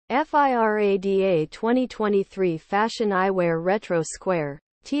FIRADA 2023 Fashion Eyewear Retro Square,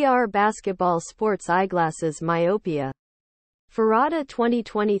 TR Basketball Sports Eyeglasses Myopia. FIRADA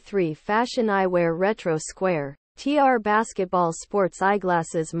 2023 Fashion Eyewear Retro Square, TR Basketball Sports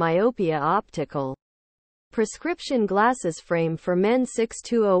Eyeglasses Myopia Optical. Prescription Glasses Frame for Men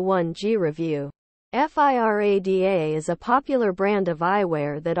 6201G Review. FIRADA is a popular brand of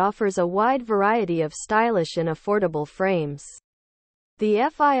eyewear that offers a wide variety of stylish and affordable frames. The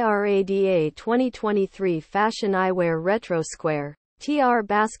FIRADA 2023 Fashion Eyewear Retro Square, TR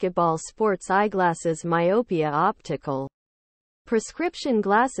Basketball Sports Eyeglasses Myopia Optical. Prescription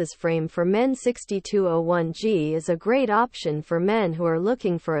Glasses Frame for Men 6201G is a great option for men who are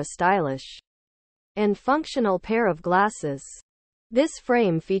looking for a stylish and functional pair of glasses. This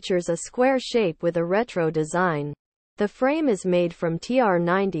frame features a square shape with a retro design. The frame is made from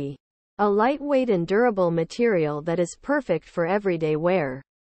TR90, a lightweight and durable material that is perfect for everyday wear.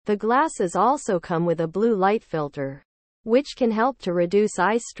 The glasses also come with a blue light filter, which can help to reduce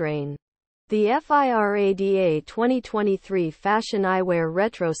eye strain. The FIRADA 2023 Fashion Eyewear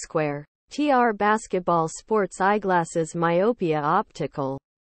Retro Square, TR Basketball Sports Eyeglasses Myopia Optical.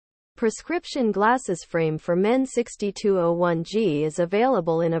 Prescription Glasses Frame for Men 6201G is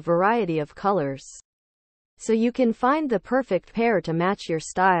available in a variety of colors, so you can find the perfect pair to match your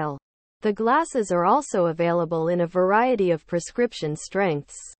style. The glasses are also available in a variety of prescription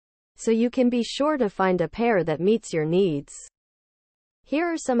strengths, so you can be sure to find a pair that meets your needs.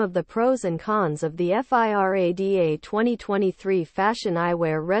 Here are some of the pros and cons of the FIRADA 2023 Fashion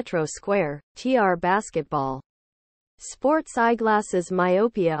Eyewear Retro Square, TR Basketball Sports Eyeglasses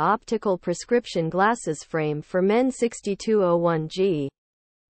Myopia Optical Prescription Glasses Frame for Men 6201G.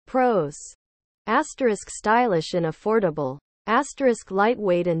 Pros. Asterisk stylish and affordable. Asterisk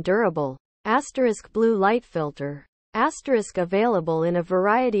lightweight and durable. Asterisk blue light filter. Asterisk available in a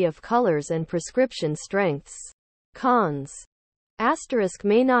variety of colors and prescription strengths. Cons. Asterisk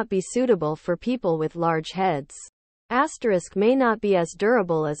may not be suitable for people with large heads. Asterisk may not be as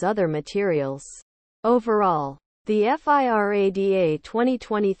durable as other materials. Overall, the FIRADA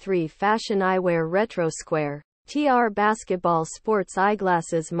 2023 Fashion Eyewear Retro Square, TR Basketball Sports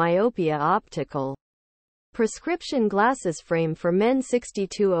Eyeglasses Myopia Optical. Prescription Glasses Frame for Men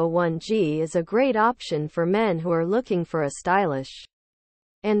 6201G is a great option for men who are looking for a stylish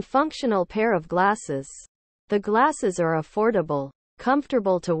and functional pair of glasses. The glasses are affordable,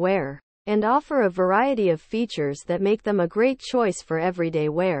 comfortable to wear, and offer a variety of features that make them a great choice for everyday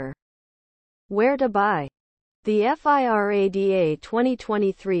wear. Where to buy? The FIRADA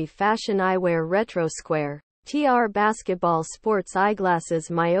 2023 Fashion Eyewear Retro Square, TR Basketball Sports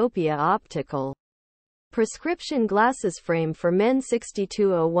Eyeglasses Myopia Optical. Prescription Glasses Frame for Men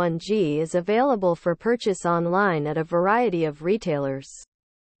 6201G is available for purchase online at a variety of retailers.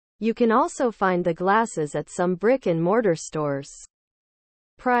 You can also find the glasses at some brick-and-mortar stores.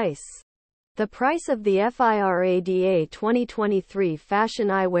 Price. The price of the FIRADA 2023 Fashion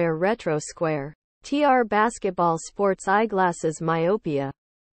Eyewear Retro Square, TR Basketball Sports Eyeglasses Myopia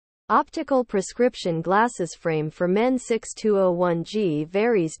Optical Prescription Glasses Frame for Men 6201G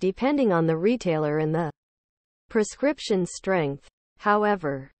varies depending on the retailer and the prescription strength.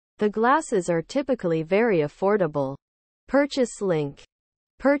 However, the glasses are typically very affordable. Purchase link.